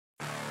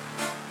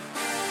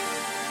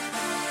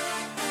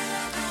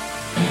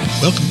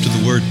Welcome to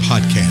the Word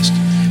Podcast.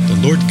 The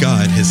Lord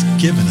God has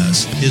given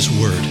us His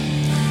Word.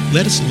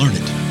 Let us learn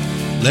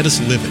it. Let us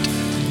live it.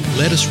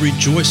 Let us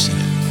rejoice in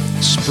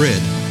it.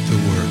 Spread the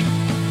Word.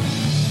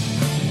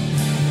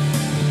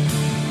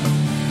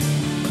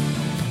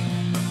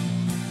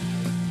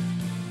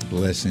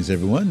 Blessings,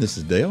 everyone. This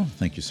is Dale.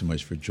 Thank you so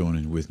much for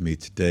joining with me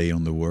today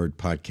on the Word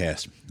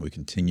Podcast. We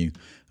continue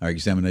our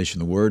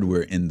examination of the Word.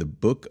 We're in the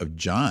book of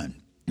John,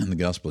 in the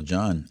Gospel of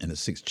John, in the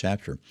 6th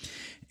chapter.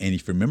 And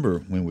if you remember,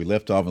 when we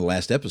left off in the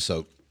last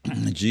episode,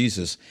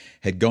 Jesus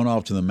had gone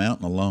off to the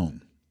mountain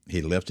alone.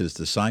 He left his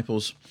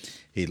disciples.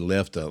 He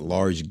left a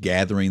large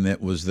gathering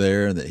that was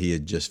there that he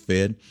had just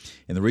fed.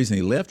 And the reason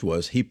he left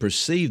was he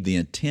perceived the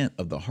intent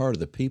of the heart of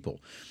the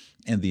people.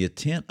 And the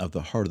intent of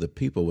the heart of the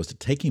people was to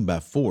take him by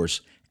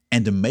force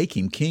and to make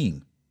him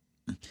king.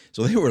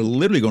 So they were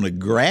literally going to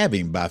grab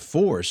him by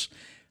force,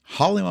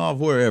 haul him off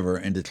wherever,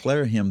 and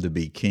declare him to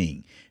be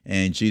king.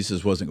 And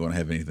Jesus wasn't going to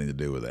have anything to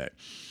do with that.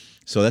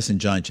 So that's in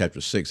John chapter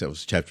 6. That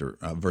was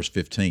verse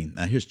 15.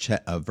 Now here's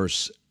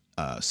verse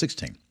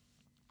 16.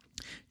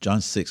 John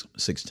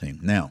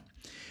 6:16. Now,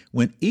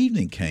 when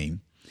evening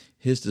came,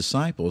 his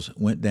disciples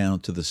went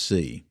down to the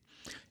sea,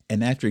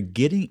 and after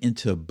getting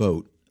into a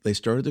boat, they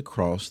started to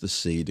cross the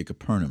sea to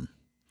Capernaum.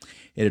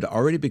 It had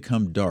already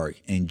become dark,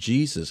 and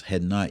Jesus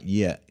had not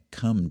yet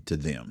come to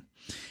them.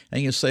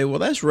 And you say, well,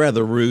 that's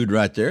rather rude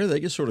right there. They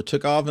just sort of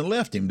took off and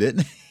left him,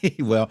 didn't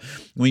he? Well,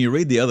 when you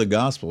read the other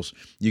Gospels,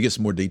 you get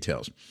some more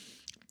details.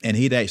 And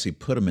he'd actually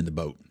put them in the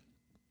boat.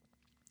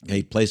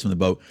 He placed them in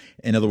the boat.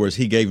 In other words,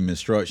 he gave them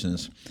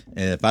instructions.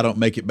 And if I don't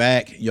make it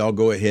back, y'all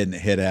go ahead and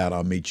head out.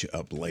 I'll meet you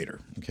up later.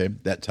 Okay,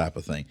 that type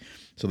of thing.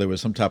 So there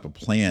was some type of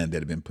plan that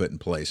had been put in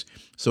place.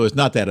 So it's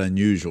not that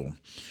unusual.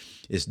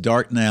 It's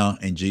dark now,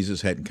 and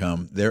Jesus hadn't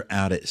come. They're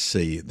out at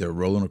sea. They're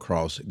rolling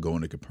across, going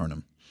to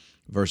Capernaum.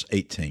 Verse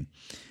 18.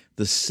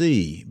 The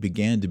sea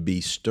began to be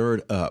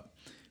stirred up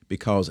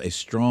because a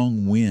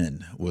strong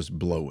wind was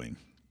blowing.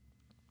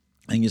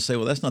 And you say,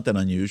 well, that's not that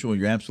unusual.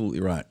 You're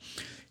absolutely right.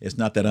 It's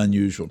not that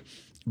unusual.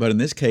 But in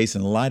this case,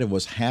 in light of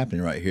what's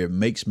happening right here, it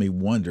makes me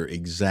wonder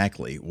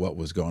exactly what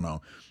was going on,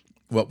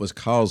 what was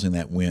causing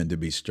that wind to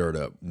be stirred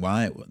up,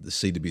 why the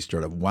sea to be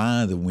stirred up,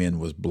 why the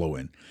wind was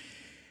blowing.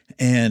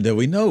 And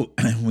we know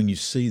when you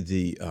see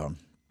the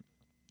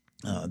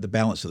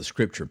balance of the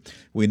Scripture,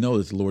 we know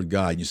that the Lord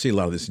God, you see a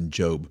lot of this in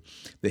Job,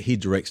 that He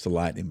directs the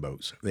lightning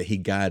bolts, that He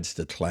guides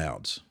the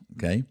clouds.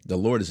 Okay, the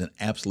Lord is in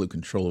absolute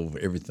control over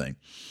everything.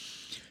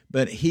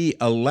 But He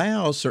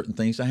allows certain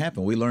things to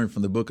happen. We learned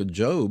from the book of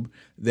Job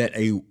that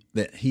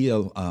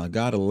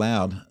God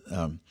allowed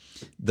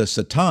the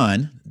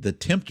Satan, the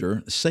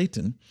tempter,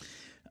 Satan,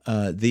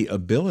 the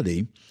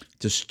ability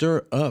to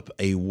stir up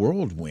a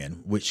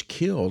whirlwind, which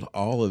killed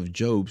all of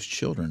Job's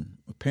children.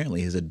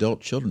 Apparently, his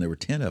adult children, there were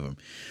 10 of them.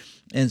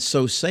 And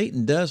so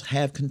Satan does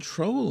have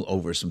control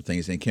over some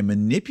things and can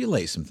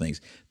manipulate some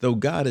things, though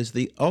God is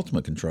the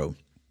ultimate control.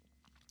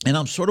 And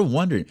I'm sort of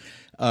wondering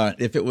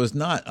if it was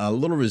not a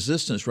little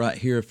resistance right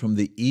here from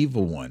the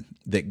evil one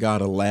that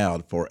God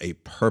allowed for a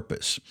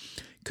purpose.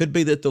 Could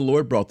be that the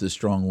Lord brought this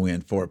strong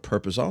wind for a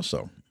purpose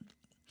also.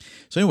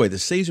 So anyway, the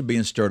seas are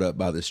being stirred up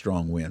by this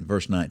strong wind.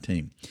 Verse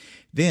 19.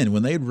 Then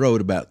when they had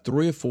rowed about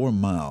 3 or 4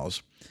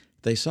 miles,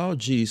 they saw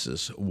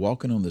Jesus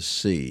walking on the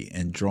sea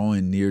and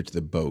drawing near to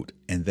the boat,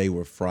 and they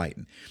were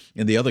frightened.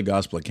 In the other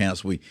gospel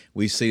accounts,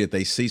 we see that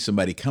they see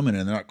somebody coming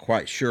and they're not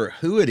quite sure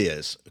who it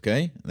is,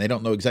 okay? And they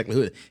don't know exactly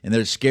who it is, and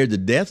they're scared to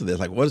death of this.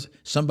 Like,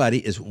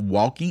 somebody is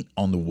walking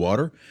on the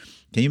water?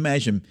 Can you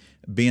imagine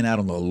being out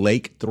on the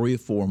lake 3 or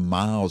 4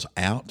 miles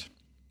out?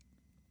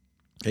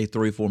 Okay,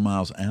 3 or 4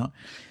 miles out,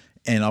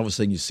 and all of a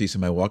sudden you see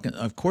somebody walking.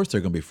 Of course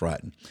they're going to be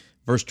frightened.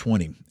 Verse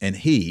 20, and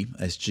He,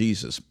 as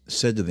Jesus,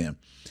 said to them,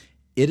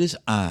 "It is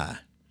I,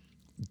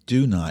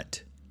 do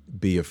not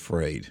be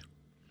afraid."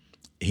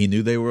 He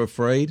knew they were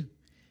afraid.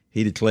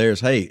 He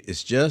declares, hey,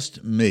 it's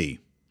just me.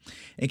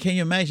 And can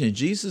you imagine,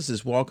 Jesus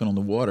is walking on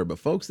the water, but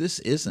folks, this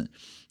isn't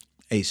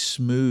a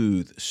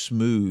smooth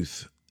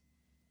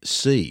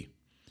sea.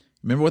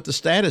 Remember what the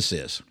status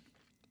is.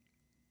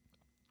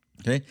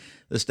 Okay?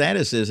 The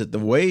status is that the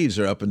waves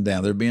are up and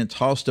down. They're being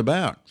tossed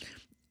about.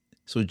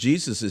 So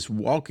Jesus is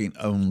walking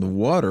on the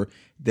water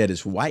that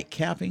is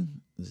white-capping,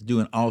 is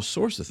doing all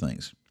sorts of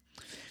things.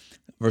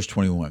 Verse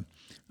 21,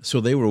 so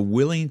they were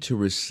willing to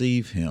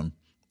receive Him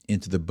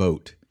into the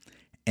boat,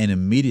 and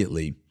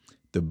immediately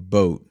the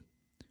boat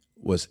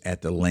was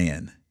at the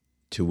land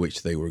to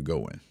which they were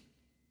going.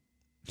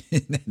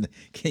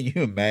 Can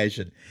you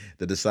imagine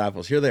the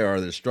disciples? Here they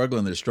are, they're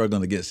struggling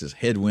against this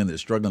headwind, they're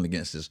struggling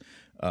against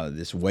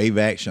this wave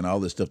action, all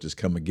this stuff that's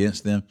come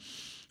against them.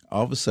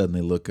 All of a sudden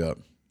they look up,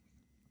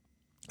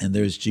 and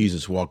there's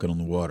Jesus walking on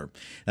the water.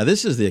 Now,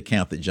 this is the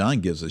account that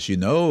John gives us. You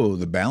know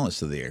the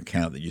balance of the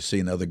account that you see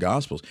in other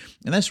Gospels.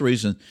 And that's the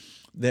reason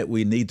that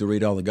we need to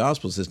read all the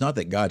Gospels. It's not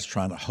that God's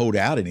trying to hold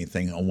out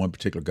anything on one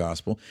particular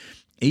Gospel.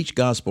 Each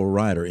Gospel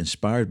writer,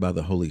 inspired by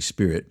the Holy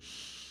Spirit,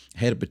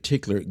 had a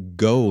particular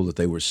goal that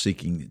they were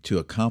seeking to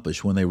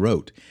accomplish when they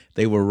wrote.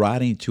 They were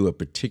writing to a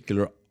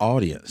particular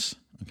audience,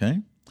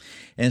 okay?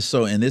 And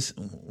so in this,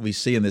 we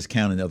see in this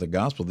account in the other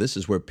gospel, this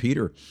is where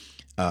Peter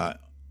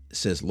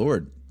says,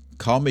 Lord,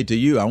 call me to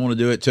you. I want to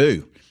do it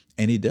too.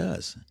 And he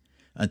does,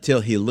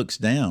 until he looks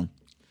down.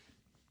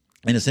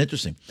 And it's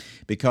interesting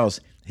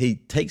because he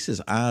takes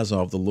his eyes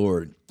off the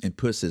Lord and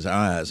puts his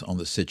eyes on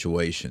the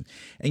situation.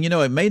 And,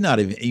 it may not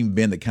have even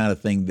been the kind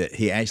of thing that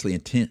he actually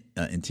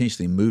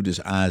intentionally moved his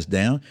eyes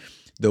down.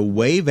 The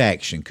wave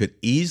action could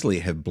easily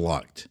have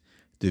blocked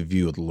the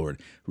view of the Lord.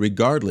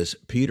 Regardless,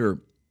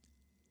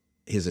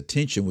 his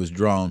attention was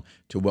drawn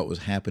to what was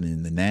happening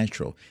in the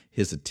natural.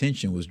 His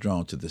attention was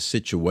drawn to the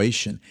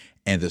situation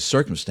and the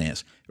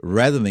circumstance.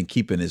 Rather than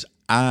keeping his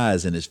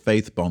eyes and his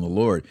faith upon the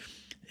Lord,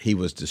 he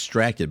was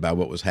distracted by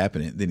what was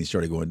happening. Then he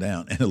started going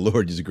down. And the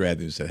Lord just grabbed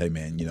him and said, hey,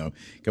 man,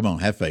 come on,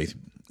 have faith.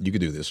 You can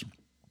do this.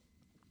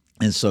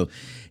 And so,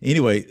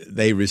 anyway,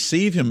 they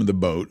receive him in the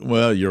boat.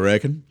 Well, you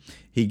reckon?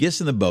 He gets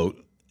in the boat,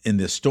 and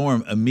the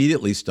storm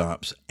immediately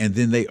stops, and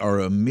then they are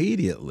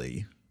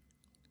immediately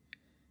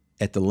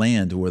at the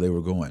land to where they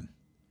were going.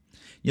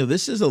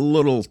 This is a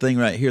little thing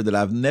right here that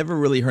I've never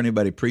really heard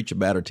anybody preach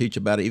about or teach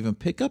about or even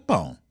pick up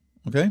on,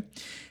 okay?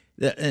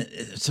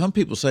 Some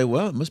people say,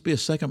 well, it must be a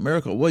second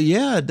miracle. Well,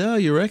 yeah, duh,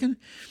 you reckon?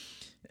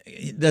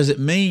 Does it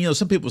mean,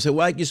 some people say,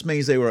 well, it just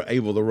means they were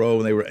able to row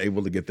and they were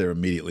able to get there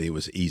immediately. It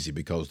was easy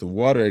because the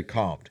water had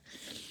calmed.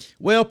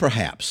 Well,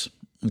 perhaps,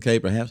 okay,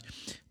 perhaps.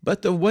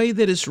 But the way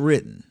that it's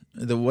written,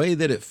 the way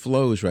that it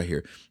flows right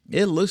here,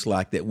 it looks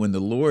like that when the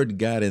Lord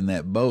got in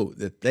that boat,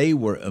 that they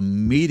were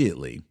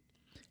immediately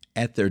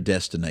at their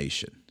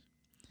destination.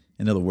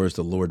 In other words,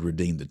 the Lord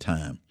redeemed the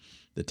time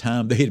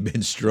they had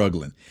been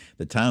struggling,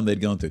 the time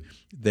they'd gone through.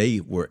 They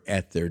were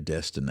at their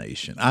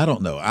destination. I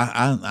don't know.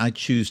 I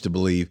choose to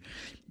believe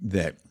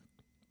that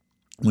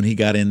when he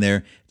got in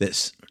there,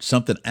 that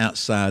something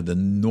outside the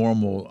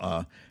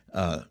normal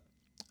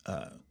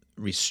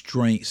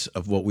restraints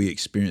of what we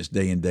experience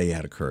day in, day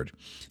out occurred,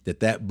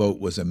 that boat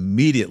was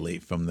immediately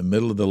from the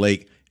middle of the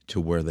lake to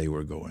where they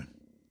were going.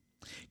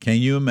 Can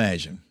you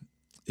imagine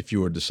if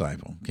you were a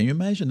disciple? Can you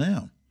imagine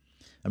now?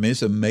 I mean,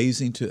 it's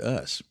amazing to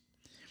us.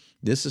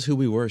 This is who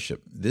we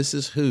worship. This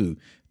is who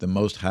the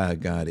Most High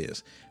God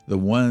is, the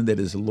one that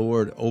is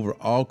Lord over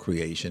all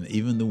creation,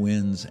 even the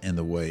winds and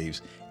the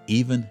waves,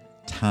 even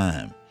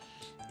time,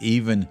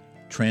 even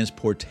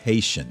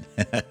transportation,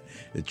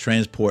 the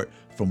transport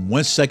from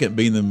 1 second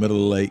being in the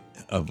middle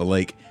of a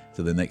lake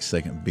to the next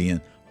second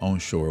being on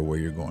shore where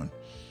you're going.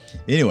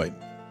 Anyway,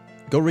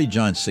 go read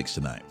John 6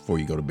 tonight before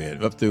you go to bed.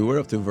 We're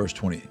up to verse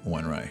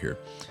 21 right here.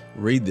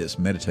 Read this,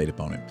 meditate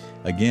upon it.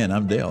 Again,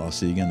 I'm Dale. I'll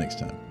see you again next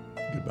time.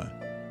 Goodbye.